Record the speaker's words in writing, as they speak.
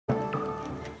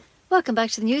Welcome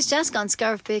back to the News Desk on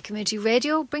Scariff Bay Community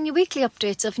Radio, bringing you weekly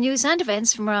updates of news and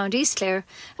events from around East Clare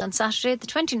on Saturday the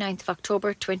 29th of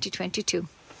October 2022.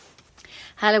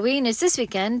 Halloween is this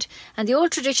weekend, and the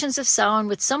old traditions of Samhain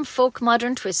with some folk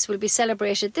modern twists will be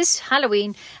celebrated this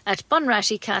Halloween at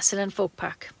Bunratty Castle and Folk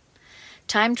Park.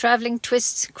 Time-travelling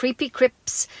twists, creepy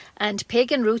crypts and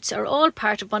pagan roots are all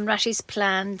part of Bunratty's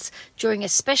plans during a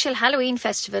special Halloween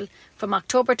festival from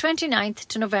October 29th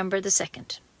to November the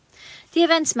 2nd. The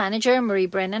events manager, Marie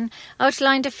Brennan,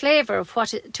 outlined a flavour of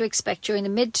what to expect during the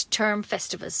mid-term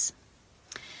festivals.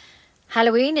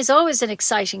 Halloween is always an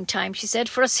exciting time, she said,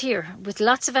 for us here, with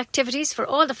lots of activities for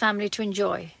all the family to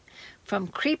enjoy. From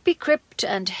creepy crypt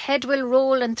and head will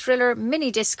roll and thriller mini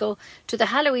disco to the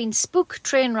Halloween spook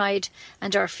train ride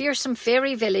and our fearsome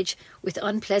fairy village with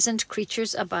unpleasant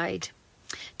creatures abide.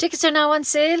 Tickets are now on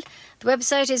sale. The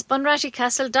website is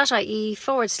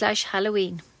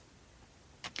bunrattycastle.ie/Halloween.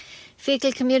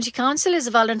 Feakle Community Council is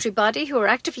a voluntary body who are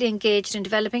actively engaged in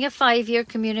developing a 5-year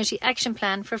community action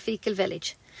plan for Feakle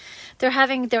Village. They're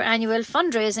having their annual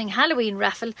fundraising Halloween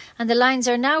raffle, and the lines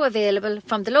are now available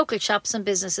from the local shops and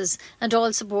businesses, and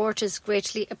all support is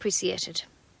greatly appreciated.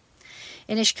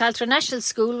 Inishcaltra National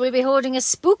School will be holding a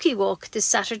spooky walk this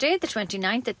Saturday, the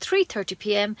 29th at 3:30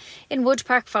 p.m. in Wood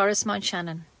Park Forest, Mount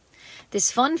Shannon.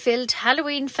 This fun-filled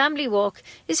Halloween family walk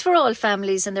is for all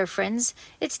families and their friends.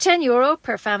 It's €10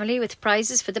 per family with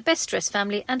prizes for the best dressed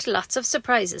family and lots of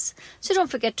surprises. So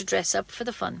don't forget to dress up for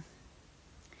the fun.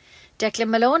 Declan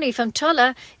Maloney from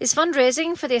Tulla is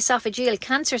fundraising for the Esophageal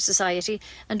Cancer Society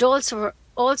and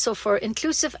also for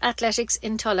inclusive athletics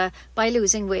in Tulla by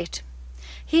losing weight.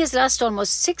 He has lost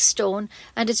almost 6 stone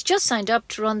and is just signed up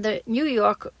to run the New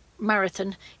York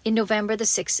Marathon in November the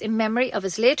 6th in memory of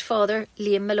his late father,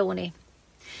 Liam Maloney.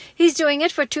 He's doing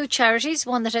it for 2 charities,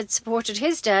 one that had supported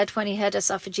his dad when he had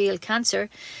esophageal cancer.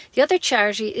 The other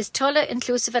charity is Tulla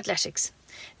Inclusive Athletics.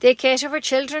 They cater for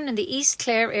children in the East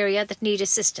Clare area that need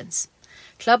assistance.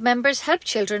 Club members help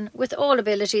children with all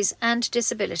abilities and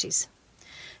disabilities.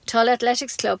 Tulla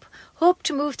Athletics Club hope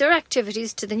to move their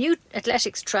activities to the new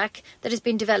athletics track that has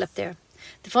been developed there.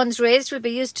 The funds raised will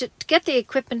be used to get the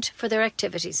equipment for their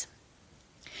activities.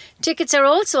 Tickets are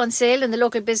also on sale in the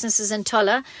local businesses in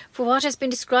Tulla for what has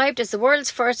been described as the world's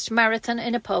first marathon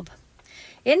in a pub.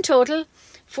 In total,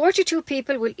 42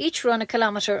 people will each run a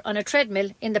kilometre on a treadmill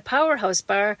in the Powerhouse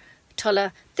Bar,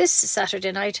 Tulla, this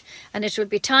Saturday night, and it will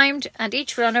be timed, and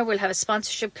each runner will have a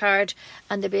sponsorship card,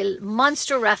 and there'll be a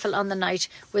monster raffle on the night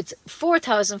with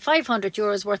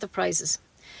 €4,500 worth of prizes.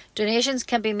 Donations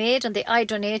can be made on the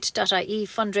idonate.ie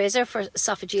fundraiser for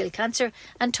esophageal cancer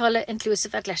and Tulla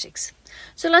Inclusive Athletics.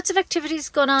 So lots of activities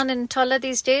going on in Tulla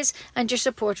these days, and your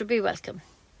support will be welcome.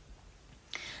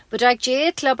 Bodyke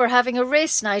GAA Club are having a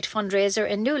race night fundraiser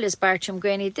in Newlands, Bartram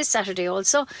Graney this Saturday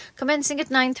also, commencing at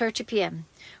 9:30 p.m.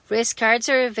 Race cards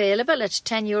are available at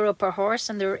 €10 per horse,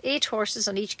 and there are 8 horses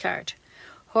on each card.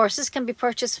 Horses can be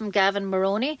purchased from Gavin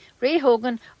Maroney, Ray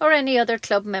Hogan or any other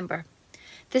club member.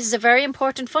 This is a very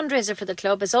important fundraiser for the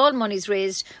club, as all monies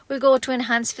raised will go to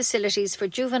enhance facilities for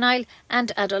juvenile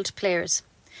and adult players.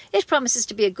 It promises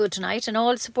to be a good night, and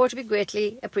all support will be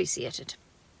greatly appreciated.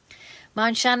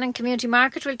 Mount Shannon Community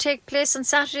Market will take place on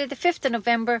Saturday the 5th of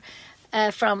November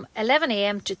from 11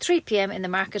 a.m. to 3 p.m. in the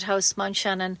Market House, Mount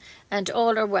Shannon, and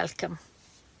all are welcome.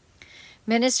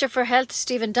 Minister for Health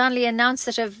Stephen Donnelly announced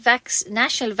that a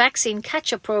national vaccine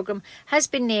catch-up programme has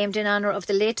been named in honour of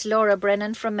the late Laura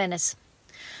Brennan from Menace.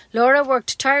 Laura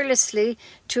worked tirelessly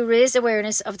to raise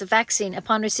awareness of the vaccine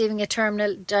upon receiving a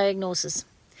terminal diagnosis.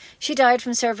 She died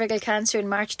from cervical cancer in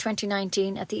March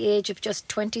 2019 at the age of just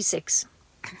 26.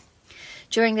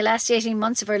 During the last 18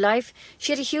 months of her life,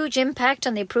 she had a huge impact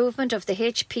on the improvement of the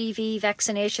HPV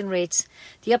vaccination rates.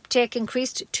 The uptake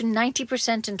increased to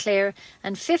 90% in Clare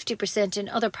and 50% in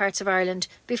other parts of Ireland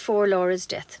before Laura's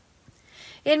death.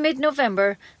 In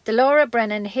mid-November, the Laura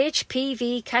Brennan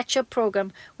HPV catch-up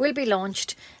programme will be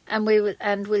launched and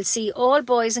will see all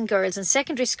boys and girls in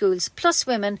secondary schools, plus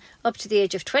women up to the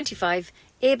age of 25,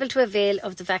 able to avail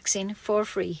of the vaccine for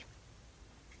free.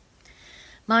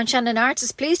 Mount Shannon Arts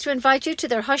is pleased to invite you to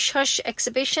their Hush Hush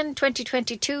exhibition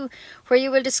 2022, where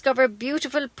you will discover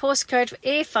beautiful postcard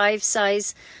A5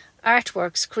 size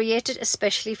artworks created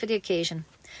especially for the occasion.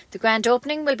 The grand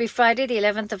opening will be Friday the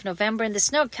 11th of November in the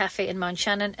Snug Cafe in Mount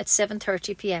Shannon at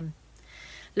 7:30 p.m.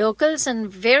 Locals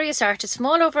and various artists from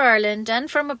all over Ireland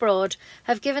and from abroad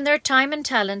have given their time and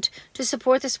talent to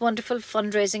support this wonderful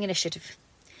fundraising initiative.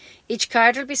 Each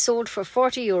card will be sold for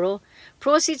 €40.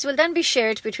 Proceeds will then be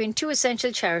shared between 2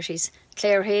 essential charities,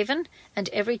 Clare Haven and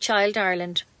Every Child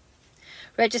Ireland.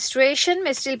 Registration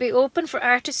may still be open for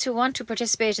artists who want to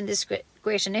participate in this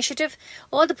great initiative.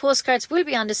 All the postcards will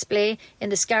be on display in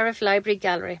the Scariff Library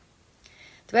Gallery.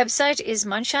 The website is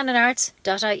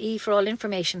mounshannonarts.ie for all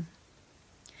information.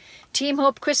 Team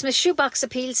Hope Christmas Shoebox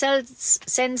Appeal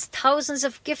sends thousands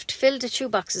of gift-filled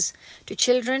shoeboxes to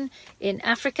children in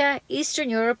Africa, Eastern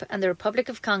Europe and the Republic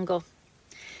of Congo.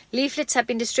 Leaflets have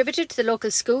been distributed to the local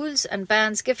schools and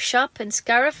Band's gift shop in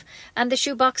Scariff, and the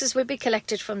shoeboxes will be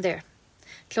collected from there.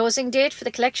 Closing date for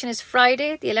the collection is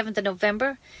Friday, the 11th of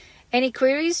November. Any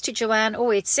queries to Joanne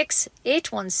 086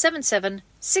 8177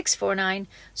 649.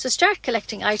 So start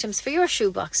collecting items for your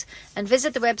shoebox and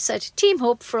visit the website Team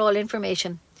Hope for all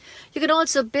information. You can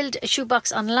also build a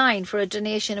shoebox online for a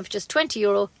donation of just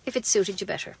 €20 if it suited you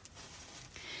better.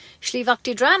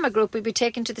 Shlivakti Drama Group will be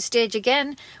taken to the stage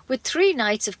again with 3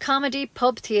 nights of comedy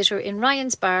pub theatre in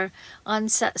Ryan's Bar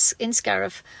in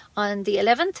Scariff on the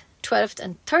 11th, 12th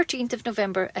and 13th of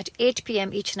November at 8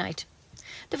 p.m. each night.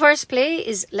 The first play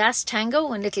is Last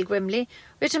Tango in Little Grimley,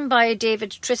 written by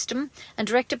David Tristram and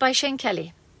directed by Shane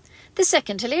Kelly. The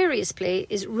second hilarious play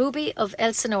is Ruby of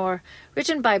Elsinore,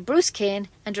 written by Bruce Kane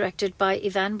and directed by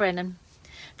Ivan Brennan.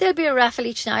 There'll be a raffle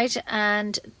each night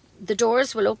and the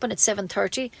doors will open at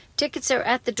 7:30. Tickets are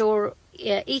at the door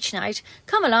each night.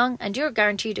 Come along and you're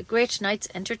guaranteed a great night's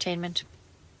entertainment.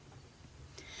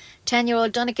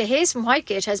 10-year-old Donncha Hayes from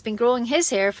Whitegate has been growing his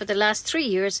hair for the last 3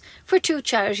 years for 2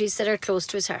 charities that are close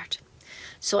to his heart.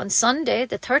 So on Sunday,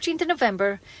 the 13th of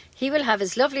November, he will have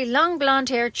his lovely long blonde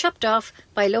hair chopped off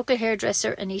by local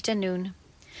hairdresser Anita Noon.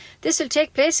 This will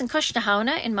take place in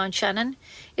Cushnahauna in Mount Shannon.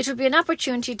 It will be an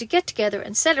opportunity to get together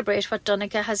and celebrate what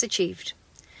Donncha has achieved.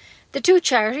 The 2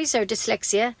 charities are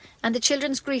Dyslexia and the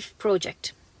Children's Grief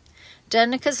Project.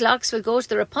 Donncha's locks will go to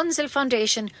the Rapunzel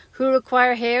Foundation, who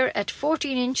require hair at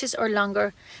 14 inches or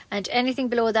longer, and anything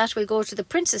below that will go to the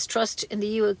Princess Trust in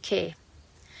the UK.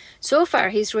 So far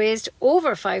he's raised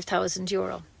over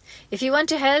 €5,000. If you want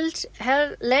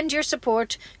to lend your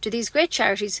support to these great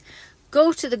charities,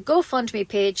 go to the GoFundMe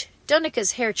page,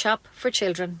 Donncha's Hair Chop for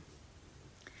Children.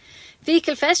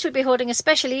 Vehicle Fest will be holding a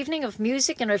special evening of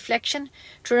music and reflection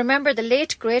to remember the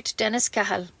late great Dennis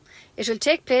Cahill. It will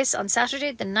take place on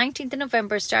Saturday the 19th of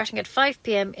November starting at 5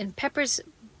 p.m. in Pepper's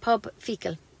Pub,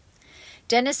 Feakle.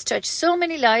 Dennis touched so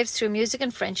many lives through music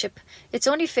and friendship. It's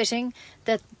only fitting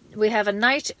that we have a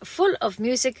night full of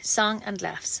music, song and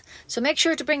laughs. So make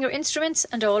sure to bring your instruments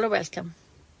and all are welcome.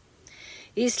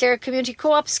 East Clare Community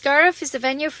Co-op Scariff is the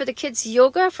venue for the kids'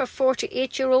 yoga for 4 to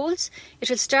 8-year-olds. It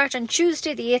will start on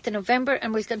Tuesday the 8th of November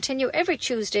and will continue every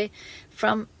Tuesday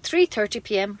from 3:30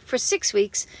 p.m. for 6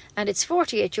 weeks, and it's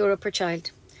 €48 per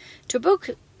child. To book,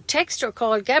 text or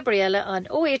call Gabriella on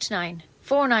 089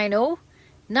 490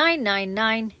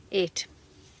 9998.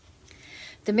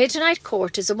 The Midnight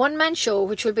Court is a one-man show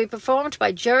which will be performed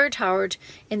by Gerard Howard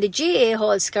in the GA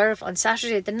Hall Scariff on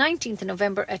Saturday the 19th of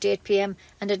November at 8 p.m.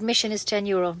 and admission is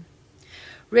 €10.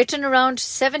 Written around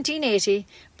 1780,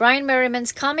 Brian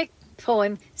Merriman's comic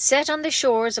poem Set on the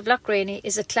Shores of Loch Rainey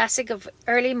is a classic of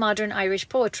early modern Irish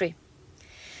poetry.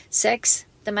 Sex,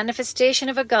 the manifestation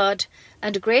of a god,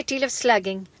 and a great deal of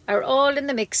slagging are all in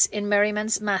the mix in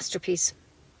Merriman's masterpiece.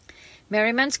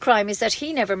 Merriman's crime is that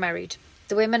he never married.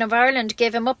 The women of Ireland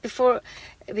gave him up before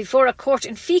a court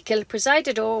in Feakle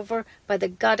presided over by the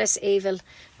goddess Avil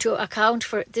to account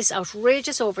for this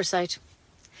outrageous oversight.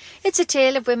 It's a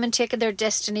tale of women taking their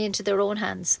destiny into their own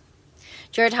hands.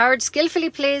 Gerard Howard skillfully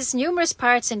plays numerous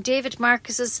parts in David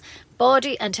Marcus's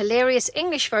bawdy and hilarious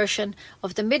English version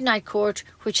of The Midnight Court,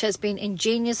 which has been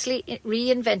ingeniously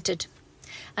reinvented.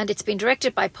 And it's been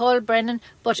directed by Paul Brennan,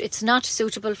 but it's not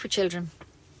suitable for children.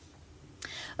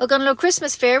 Ogonnelloe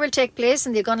Christmas Fair will take place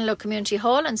in the Ogonnelloe Community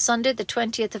Hall on Sunday the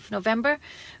 20th of November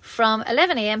from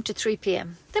 11 a.m. to 3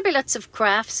 p.m. There'll be lots of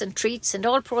crafts and treats and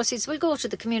all proceeds will go to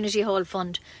the Community Hall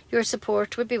Fund. Your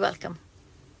support would be welcome.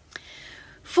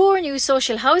 4 new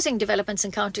social housing developments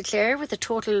in County Clare with a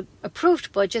total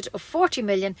approved budget of 40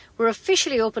 million were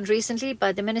officially opened recently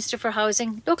by the Minister for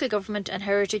Housing, Local Government and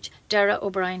Heritage, Dara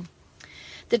O'Brien.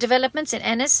 The developments in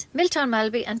Ennis, Milltown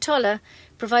Malby and Tulla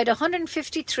provide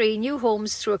 153 new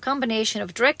homes through a combination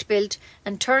of direct build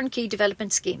and turnkey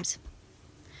development schemes.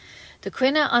 The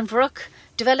Quina an Bhruch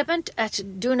development at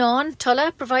Dunawn,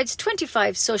 Tulla provides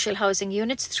 25 social housing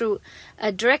units through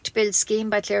a direct build scheme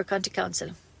by Clare County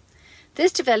Council.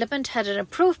 This development had an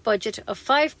approved budget of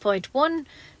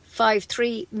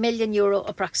 €5.153 million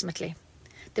approximately.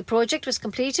 The project was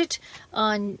completed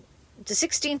on the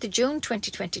 16th of June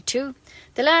 2022.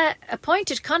 The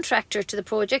appointed contractor to the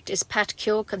project is Pat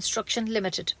Kyo Construction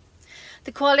Limited.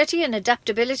 The quality and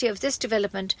adaptability of this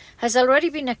development has already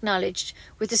been acknowledged,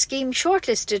 with the scheme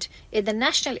shortlisted in the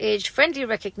National Age Friendly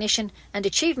Recognition and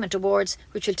Achievement Awards,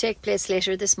 which will take place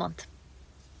later this month.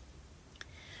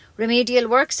 Remedial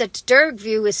works at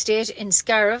Dergview Estate in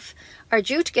Scariff are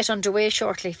due to get underway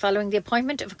shortly, following the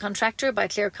appointment of a contractor by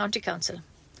Clare County Council.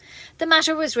 The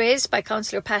matter was raised by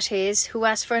Councillor Pat Hayes, who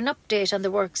asked for an update on the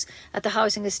works at the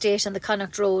housing estate on the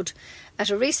Connacht Road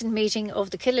at a recent meeting of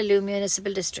the Killaloe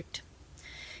Municipal District.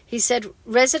 He said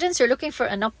residents are looking for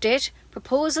an update.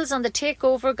 Proposals on the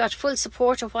takeover got full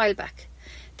support a while back.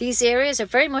 These areas are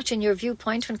very much in your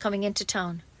viewpoint when coming into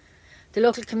town. The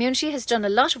local community has done a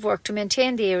lot of work to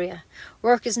maintain the area.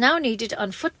 Work is now needed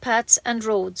on footpaths and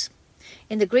roads.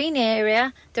 In the green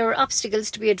area, there are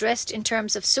obstacles to be addressed in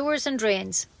terms of sewers and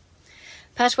drains.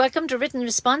 Pat welcomed a written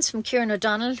response from Kieran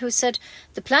O'Donnell, who said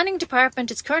the planning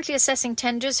department is currently assessing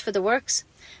tenders for the works.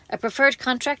 A preferred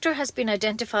contractor has been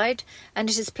identified, and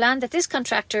it is planned that this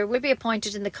contractor will be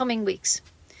appointed in the coming weeks.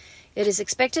 It is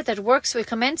expected that works will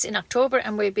commence in October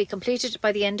and will be completed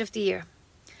by the end of the year.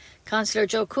 Councillor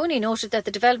Joe Cooney noted that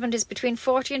the development is between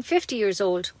 40 and 50 years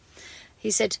old.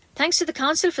 He said, thanks to the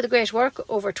council for the great work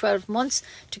over 12 months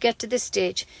to get to this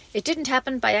stage. It didn't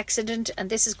happen by accident, and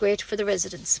this is great for the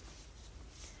residents.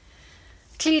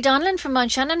 Clea Donlan from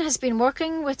Mount Shannon has been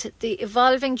working with the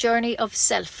evolving journey of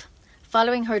self,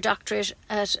 following her doctorate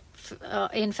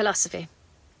in philosophy.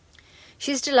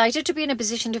 She is delighted to be in a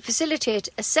position to facilitate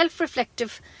a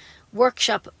self-reflective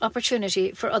workshop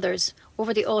opportunity for others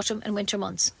over the autumn and winter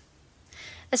months.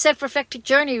 A self-reflective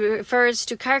journey refers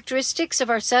to characteristics of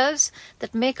ourselves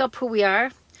that make up who we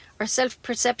are, our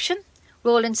self-perception,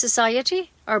 role in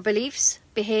society, our beliefs,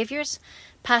 behaviours,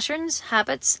 patterns,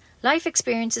 habits, life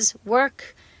experiences,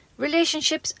 work,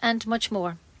 relationships and much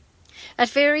more. At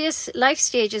various life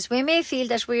stages we may feel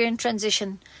that we are in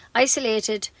transition,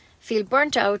 isolated, feel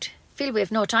burnt out, feel we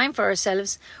have no time for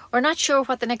ourselves, or not sure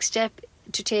what the next step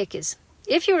to take is.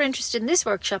 If you are interested in this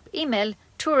workshop, email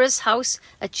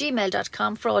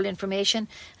tourashouse@gmail.com for all information,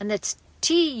 and that's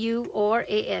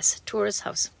TURAS, Tourist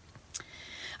House.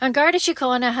 And Garda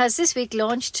Síochána has this week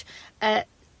launched a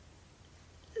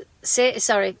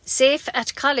Safe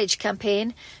at College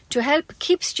campaign to help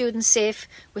keep students safe,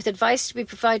 with advice to be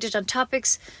provided on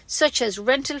topics such as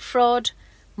rental fraud,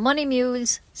 money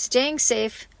mules, staying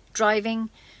safe, driving,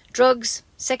 drugs,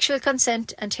 sexual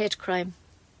consent and hate crime.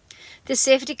 This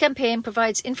safety campaign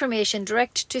provides information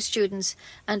direct to students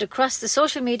and across the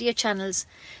social media channels.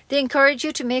 They encourage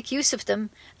you to make use of them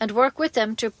and work with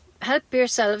them to help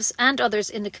yourselves and others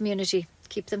in the community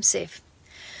keep them safe.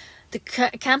 The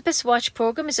Campus Watch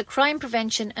programme is a crime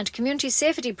prevention and community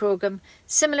safety programme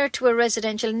similar to a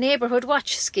residential neighbourhood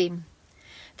watch scheme.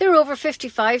 There are over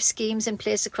 55 schemes in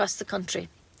place across the country.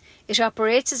 It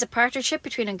operates as a partnership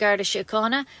between An Garda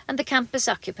Síochána and the campus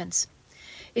occupants.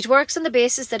 It works on the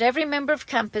basis that every member of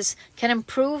campus can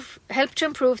help to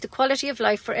improve the quality of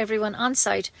life for everyone on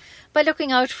site by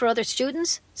looking out for other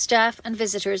students, staff and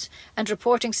visitors and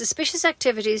reporting suspicious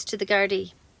activities to the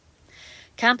Gardaí.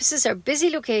 Campuses are busy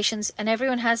locations and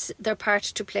everyone has their part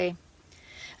to play.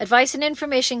 Advice and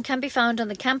information can be found on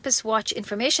the Campus Watch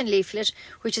information leaflet,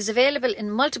 which is available in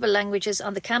multiple languages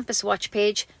on the Campus Watch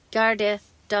page,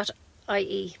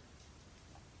 garda.ie.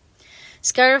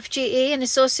 Scariff GA, in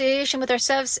association with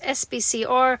ourselves,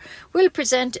 SBCR, will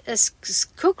present a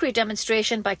cookery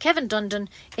demonstration by Kevin Dundon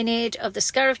in aid of the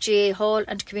Scariff GA Hall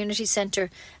and Community Centre,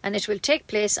 and it will take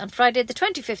place on Friday the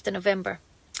 25th of November.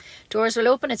 Doors will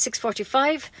open at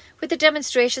 6:45, with the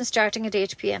demonstration starting at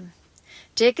 8 p.m.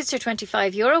 Tickets are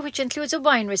 €25, which includes a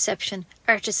wine reception,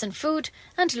 artisan food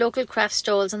and local craft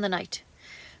stalls on the night.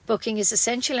 Booking is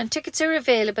essential and tickets are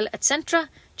available at Centra,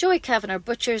 Joey Kavanagh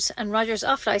Butchers and Rogers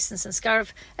Off Licence in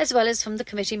Scariff, as well as from the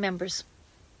committee members.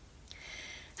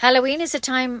 Halloween is a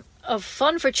time of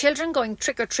fun for children going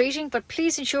trick-or-treating, but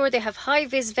please ensure they have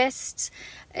high-vis vests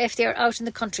if they are out in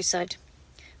the countryside.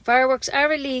 Fireworks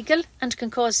are illegal and can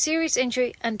cause serious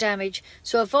injury and damage,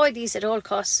 so avoid these at all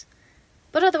costs.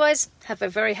 But otherwise, have a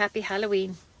very happy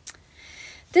Halloween.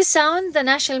 This sound, the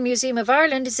National Museum of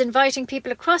Ireland is inviting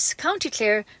people across County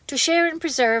Clare to share and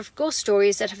preserve ghost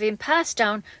stories that have been passed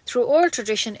down through oral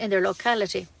tradition in their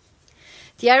locality.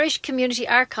 The Irish Community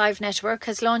Archive Network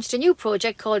has launched a new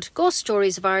project called Ghost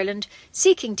Stories of Ireland,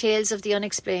 Seeking Tales of the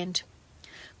Unexplained.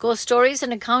 Ghost stories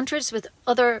and encounters with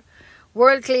other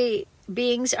worldly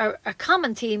beings are a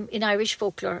common theme in Irish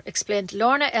folklore, explained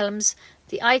Lorna Elms,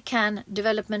 the ICANN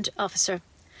Development Officer.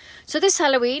 So this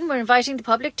Halloween, we're inviting the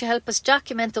public to help us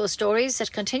document those stories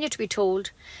that continue to be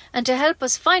told and to help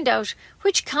us find out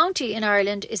which county in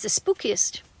Ireland is the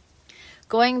spookiest.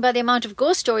 Going by the amount of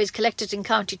ghost stories collected in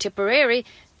County Tipperary,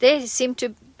 they seem to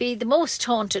be the most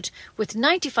haunted, with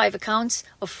 95 accounts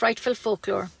of frightful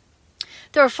folklore.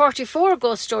 There are 44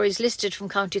 ghost stories listed from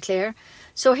County Clare,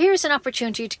 so here's an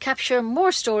opportunity to capture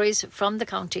more stories from the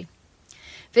county.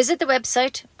 Visit the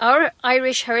website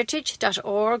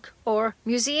ouririshheritage.org or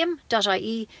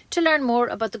museum.ie to learn more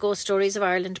about the Ghost Stories of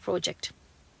Ireland project.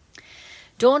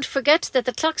 Don't forget that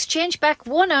the clocks change back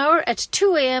 1 hour at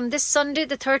 2 a.m. this Sunday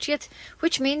the 30th,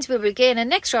 which means we will gain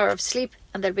an extra hour of sleep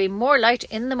and there'll be more light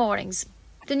in the mornings.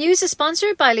 The news is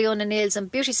sponsored by Leona Nails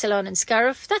and Beauty Salon in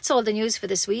Scariff. That's all the news for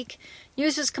this week.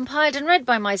 News was compiled and read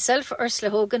by myself,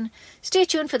 Ursula Hogan. Stay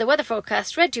tuned for the weather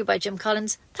forecast read to you by Jim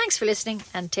Collins. Thanks for listening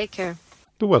and take care.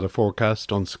 The weather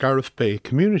forecast on Scariff Bay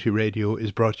Community Radio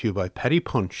is brought to you by Paddy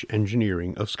Punch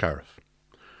Engineering of Scariff.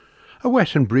 A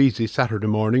wet and breezy Saturday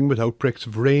morning with outbreaks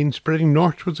of rain spreading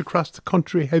northwards across the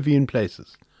country, heavy in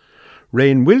places.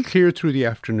 Rain will clear through the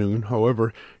afternoon,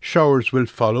 however, showers will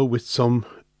follow with some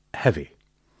heavy.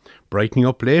 Brightening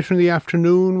up later in the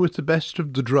afternoon with the best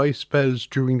of the dry spells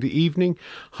during the evening,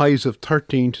 highs of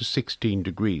 13 to 16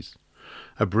 degrees.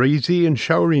 A breezy and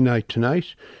showery night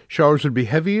tonight. Showers will be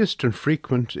heaviest and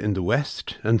frequent in the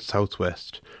west and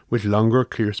southwest, with longer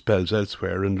clear spells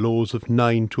elsewhere and lows of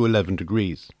 9 to 11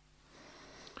 degrees.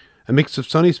 A mix of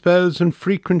sunny spells and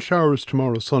frequent showers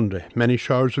tomorrow Sunday. Many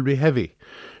showers will be heavy.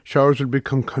 Showers will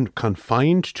become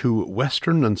confined to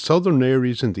western and southern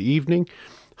areas in the evening,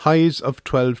 highs of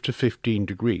 12 to 15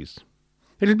 degrees.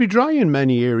 It will be dry in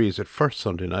many areas at first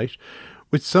Sunday night,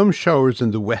 with some showers in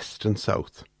the west and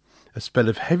south. A spell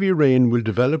of heavy rain will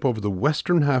develop over the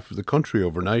western half of the country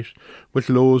overnight, with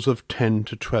lows of 10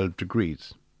 to 12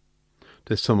 degrees.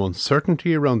 There's some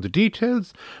uncertainty around the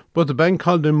details, but the bank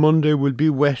holiday Monday will be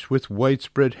wet with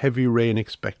widespread heavy rain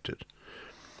expected.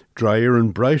 Drier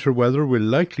and brighter weather will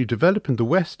likely develop in the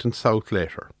west and south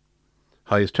later.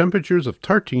 Highest temperatures of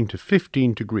 13 to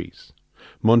 15 degrees.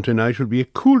 Monday night will be a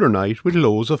cooler night with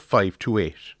lows of 5 to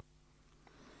 8.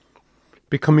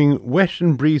 Becoming wet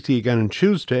and breezy again on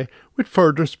Tuesday with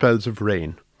further spells of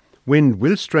rain. Wind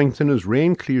will strengthen as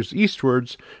rain clears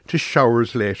eastwards to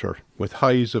showers later, with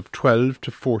highs of 12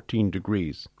 to 14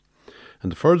 degrees.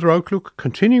 And the further outlook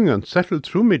continuing unsettled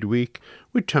through midweek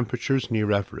with temperatures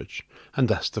near average. And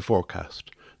that's the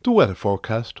forecast. The weather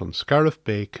forecast on Scariff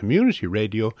Bay Community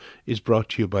Radio is brought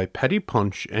to you by Paddy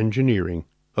Punch Engineering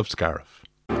of Scariff.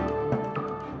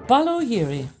 Ballo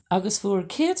Yiri, agus fuair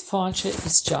céad fáilte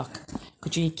isteach, go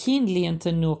dtí cinn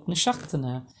líonta nuach na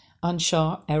seachtaine, an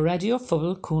seo ar radio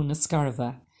phobal cúna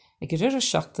Scarva. Ag riar a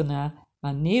seachtaine a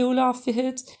néúlá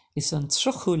fihid is an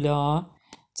trochú lá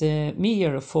de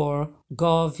míar a fór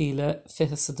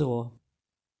 2022.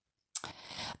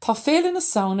 Tá féile na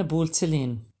saona búlta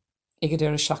lín ag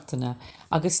riar a seachtaine,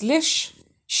 agus leis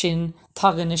sin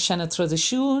tagan na sena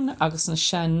tradiisiún agus na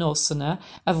sean nósanna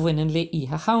a bhaineann le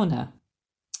ihe chauna.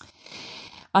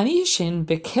 An í sin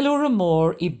be ceilúir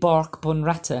mór I barc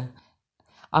Bunratha,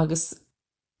 agus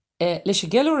leis a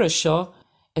geilúir seo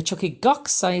a tuach I gach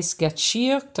sais get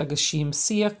síocht agus síim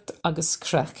síocht agus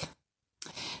crech.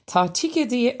 Tá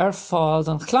ticédaí ar fáil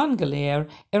don chlan go léir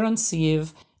ar an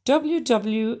siomh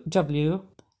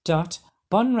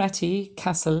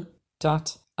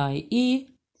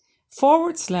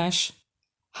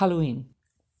www.bunrattycastle.ie/Halloween.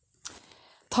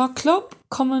 Tá club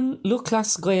Cumann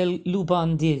Luachlas Gael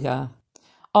Lúban Díga.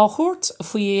 Á thuairt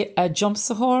faoi a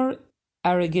jumpsathóir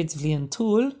airgid bhliain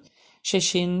túil, sé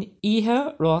sin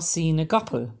ihe rásaí na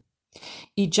gapal.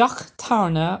 I deach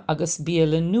tarna agus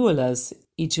bíala nualas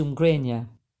I dúmgréine.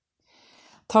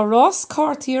 Tá rás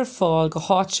cartaí ar fáil go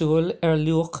háitiúil ar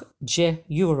luach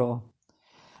 €10.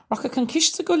 Racha can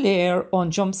ciste go léir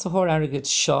ón jumpsathóir airgid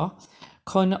seo,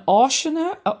 chun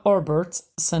áisina a orbert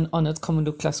san anad Cumann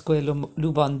Luachlas Gael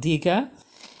Lúban Díga,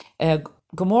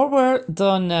 go mórhar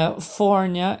don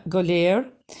fórne go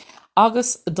léir,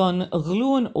 agus don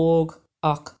glúan óg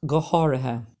ach go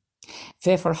háirithe.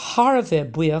 Bheithfar thar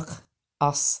buíoch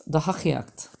as de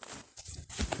hachiacht.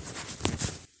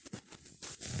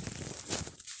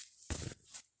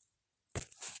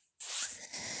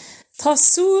 Tá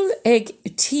súil ag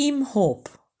Team Hope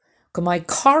go mbeidh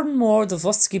carn mór de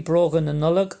bhoscaí brógan na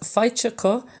nullag faighte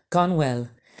co gan well.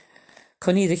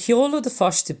 Chun iad a cheoladh de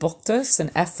pháistí bochta san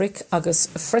Afric agus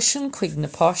freisin chuig na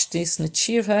páistí na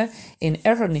tíortha in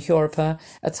oirthear na Heorpa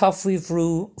atá faoi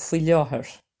bhrú faoi láthair.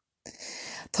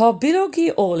 Tá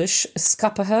bileogaí eolais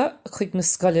scapatha chuig na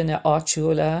scoileanna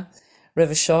áitiúla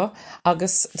roimhe seo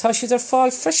agus tá siad ar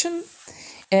fáil freisin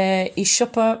I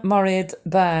siopa mar réad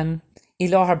ban I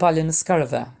láthair baile na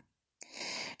Scarva.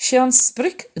 Sé an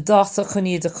spric dáta chun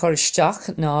iad a chur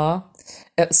isteach ná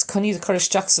Conníad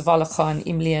choristeach sa bhalachán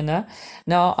imléana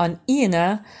ná an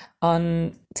íana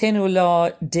an 10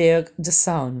 de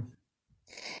saoin.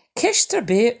 Ceistar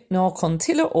bé ná chun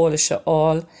tuile eolais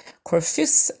áil chuir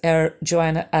fios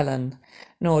Joanna Allen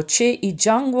nó té I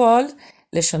deangháil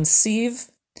leis an suíomh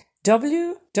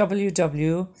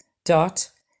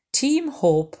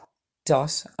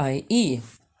www.teamhope.ie.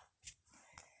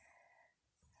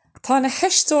 Tá na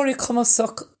heistóirí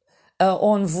cumasach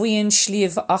ón bhuain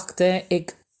slíomhachta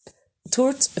ag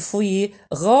tuairt faoi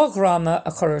rághráma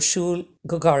a chur ar siúl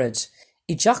go gairid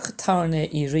I dteach tarna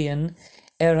I rian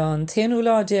an 10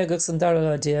 agus an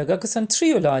 10 agus an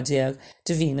 3 de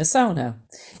bhí na saona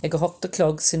ag go 8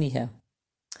 clog san ihe.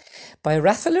 Ba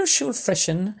rafael ar siúl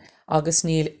freisin agus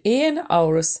níl 1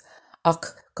 áras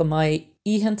ach go mbeidh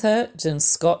ítheanta den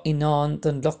sco inán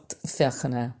den lucht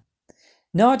fechanna.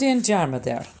 Ná déon dearma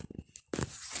there.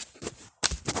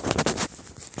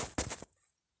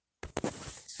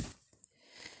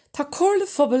 Tá cóirla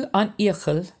phobal an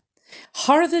íochail,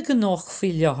 tharbh go nach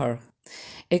faoi leathair,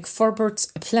 ag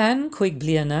forbairt plean 5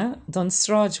 bliana don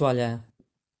sráidbhaile.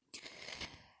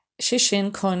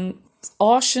 Sin chun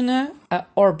áiseanna a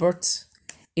orbairt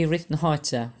I rith na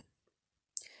háite.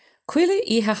 Cuile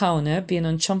ihe hána bíon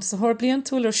an tiomsathóir blian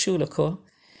túil ar siúla acu,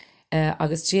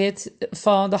 agus déad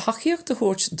fá de hachaíocht de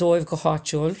thuairt dóibh go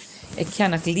háitiúil ag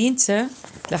ceannach línte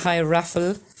le haidh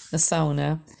rafael na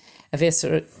saona a bhés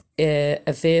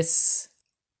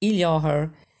I leathair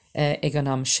ag an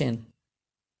am sin.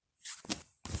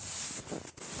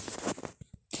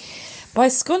 Ba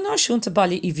scoil náisiúnta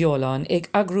bailí I bheolán ag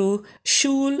agrú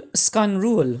siúl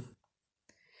scanrúil.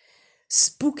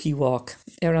 Spooky Walk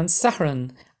an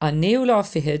Saharan a 9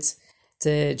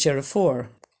 de Jerafór.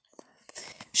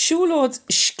 Siúlód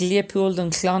sclépiúil don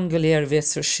chlán go léir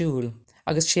bhés ar siúl,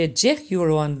 agus sé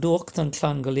 €10 an lucht don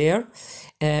chlán go léir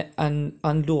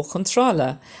an lucht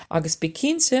contrála, agus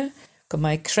bicínte go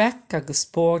mbeidh craic agus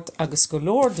sport agus go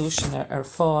leor dúiseanna ar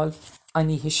fáil an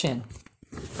ihe sin.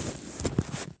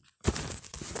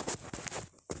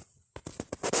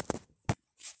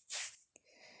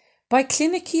 Ba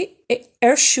clinicí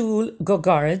ar siúl go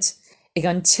gairid ag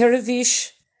an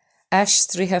teireadhís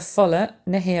eistríthe fola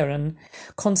na hÉireann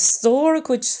chun stór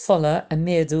cuid fola a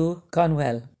méadú gan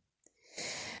bhfuil.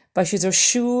 Ba siad ar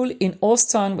siúl in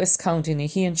Óstán West County na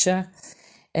Haointe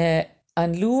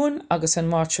an luan agus an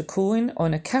máirte cúin ó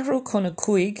na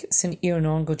 4.5 san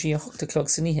Iarnán go dtí 8 clog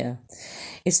san ihe.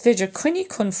 Is féidir cuine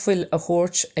chun fuil a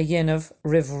thuairt a dhéanamh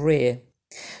roimh ré.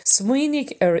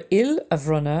 Smaoinigh ar il a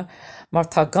bhrunna mar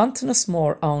tá gantanas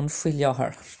mór ann faoi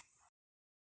leathair.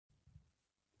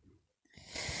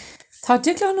 Tá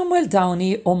digleán ó mbuil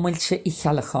damhnaí ó mbuilte I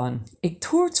chealacháin, ag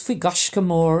tuairt faoi gasca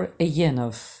mór a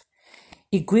dhéanamh.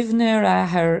 I gcuimhne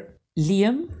ar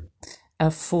Liam a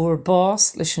fuair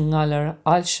bás leis an ngalar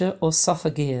ailse ó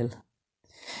Safagéal.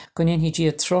 Go ndéon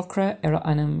hí trocra ar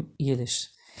anam ílis.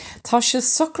 Tá sé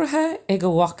socrathe ag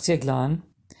go bhac digleán,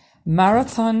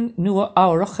 marathon nua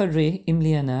áireacha ri im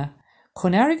líana,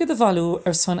 chun airgid a bhalú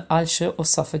ar son ailse ó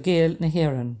Safagéal na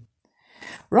hÉireann.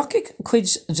 Rockig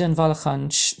cuid den bhalachan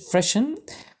freisin,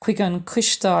 chuig an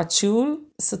cuistá tiúil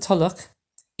sa tulach,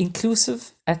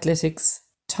 Inclusive Athletics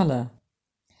Tulla.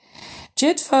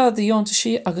 Déad fá de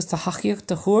diontaisí agus de hachaíocht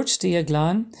de thuairt dí a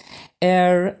glan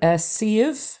ar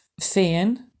siomh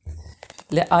féin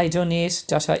le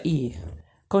idonate.ie.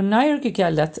 Go nair go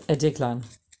gealat a diglan.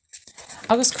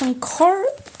 Agus chun cor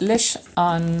leis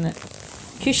an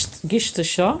giste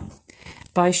seo,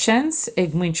 ba seans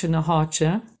ag muintre na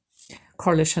háte,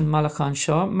 cor leis an malachan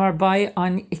seo, mar ba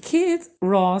an 100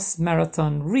 rás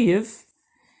marathon riamh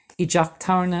I Jack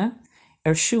Tarna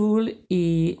ar siúl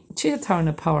I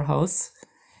Tarna Powerhouse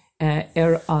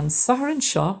ar an saharan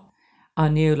seo a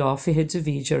 9 de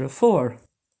bhí Jerafór.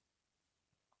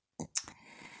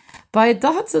 Ba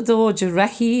dahad de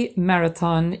rathí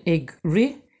marathon ag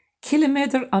ri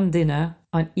kilometr an duine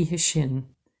an ihe sin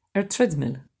ar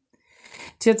treadmill.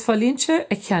 Tiad fallínte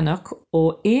a cheannach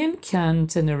ó 1 cean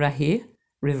de na rathí,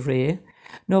 rih ré,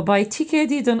 nó ba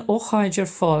ticéadí don ócháidir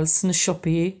fáil sna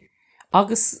siopaí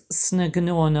agus sna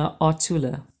gnóna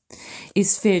áitiúla.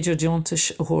 Is féidir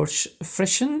diontais a thuairt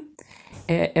freisin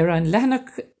ar an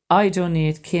leanach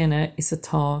idonate céine is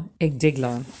atá ag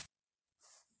digleán.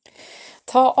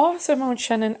 Tá áit ar mán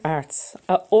Shannon Arts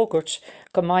a ógurt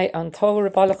go mbeidh an tábhair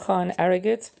ballachán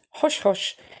airgid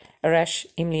thuis ar eis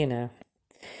im líana.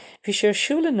 Bhí sé ar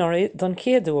siúla norí don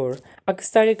céadúir agus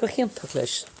stair go chiantach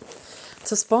leis.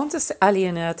 Tá spántas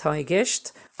ealaíonna atá I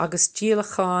gceist agus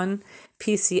díalacháin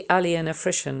PC ealaíonna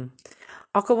freisin.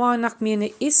 Ach go bháin nach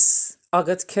mína is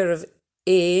agad cuireadh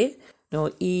nó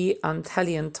I an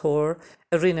talíontóir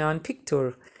a rinne an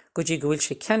pictúr go dtí go bhfuil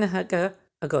sé ceannaithe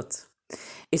agat.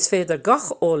 Is féidir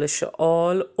gach eolais a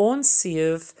fháil ón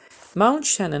siomh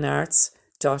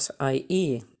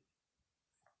mountshannonarts.ie.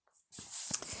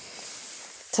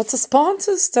 Tá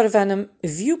taspántas dar bhenim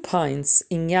viewpoints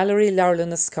i ngealairí leabhar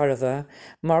na Scarabha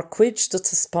mar cuid do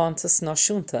taspántas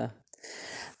náisiúnta.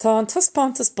 Tá an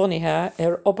taspántas bunaithe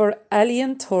obair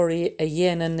ealaíontóirí a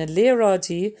dhéanann na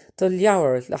léireáidí do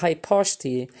leabhar le haghaidh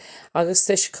páistí agus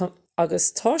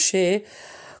tá sé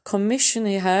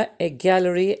coimisiúnaithe ag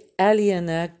gealairí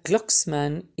ealaíonna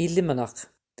Glucksman i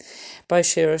Limonach. Ba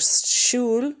sé ar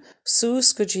siúl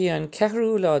suas go dtí an 4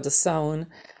 Uair samhain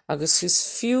agus is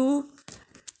fiú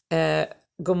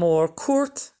go mór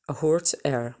cuairt a thabhairt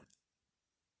air.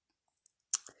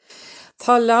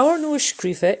 Tá leabhar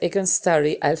nua-scríofa ag an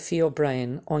stairí Alfie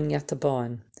O'Brien ón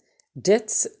Ngeatabáin,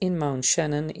 Deaths in Mount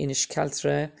Shannon inis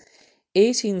cealtra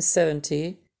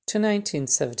 1870 to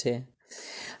 1970.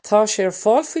 Tá sé ar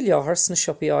fáil faoi leathair sna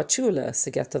siopaí áitiúla sa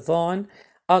Ngeatabáin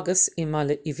agus i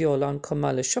bheoláin chun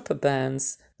mala siopa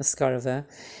bands na Scarabha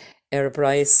ar a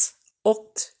brais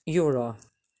 €8.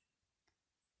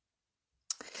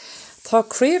 Tá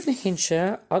craobh na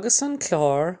hinse agus an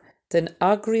clár den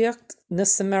eagraíocht na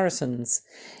Samaritans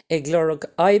ag lorg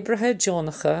oibrithe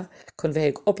Jonacha chun bheith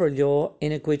ag obair leo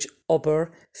ina gcuid obair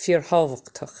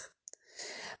fíorthábhachtach.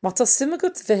 Má tá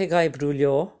simagat bheith ag oibriú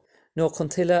leo nó chun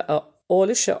tuile a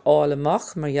eolaise áil amach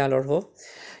mar gheallarthu,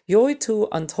 gheobhaidh tú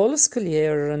an tolas go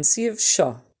léir ar an siomh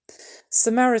seo,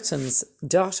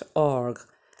 samaritans.org,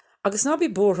 agus ná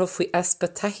bí bortha faoi easpa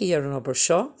taithí ar an obair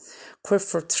seo,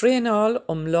 cuirfar tréanáil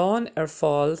iomlán ar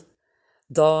fáil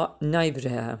dá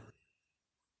n-oibrithe.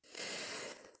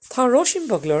 Tá Róisín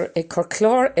Bugler ag cur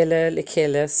clár eile le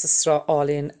chéile sa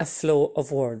sráidbhailín A Flow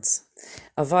of Words,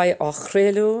 a bhaidh á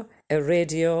chréalú ar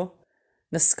radio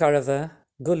na Scarabha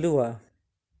go luath.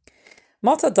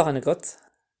 Má tá dánagat,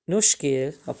 nó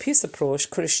scéal nó píosa próis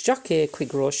chuir isteach é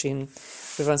chuig Róisín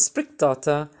roimh an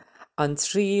spricdáta an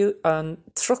 31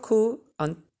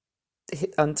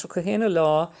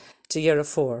 lá de dhearr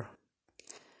fór.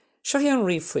 Seo hí an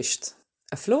ríomhphoist,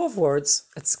 A Flow of Words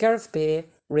at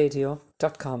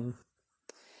scarifbayradio.com.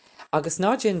 Agus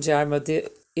ná gin dearma de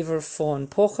iver fón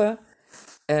pócha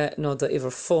nó de iver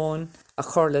fón a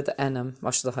chorla de enam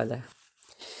mas do heile.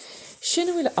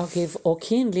 Sin bhfuil agah ó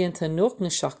cén blianta nuach na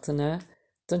seachtaine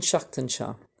don seachtain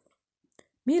seo.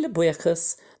 Míle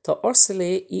buchas tá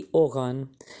orsalé i ógáin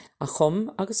a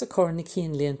chum agus a chur na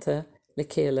cén blianta le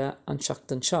chéile an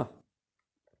seachtain seo.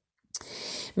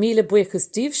 Míle buchas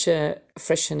díobhse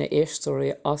freisin na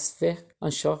éistóirí as bheith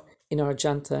an seo in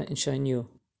argenta in seo inniu.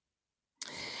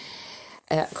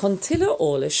 Chun tuile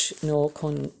eolais nó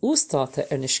chun úsáta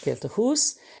ar na scéalta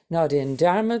thuas ná déon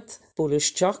dearmad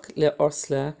búlaisteach le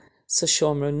orsla sa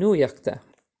seomra nuaíochta.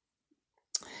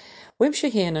 Bhaim sé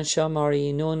héan an seo mar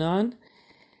í nónán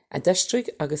a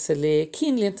d'eistrigh agus a lé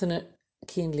cén blianta na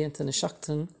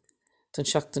seachtain don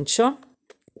seachtain seo,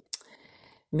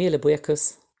 míle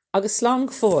buchas agus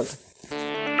slán go fóil.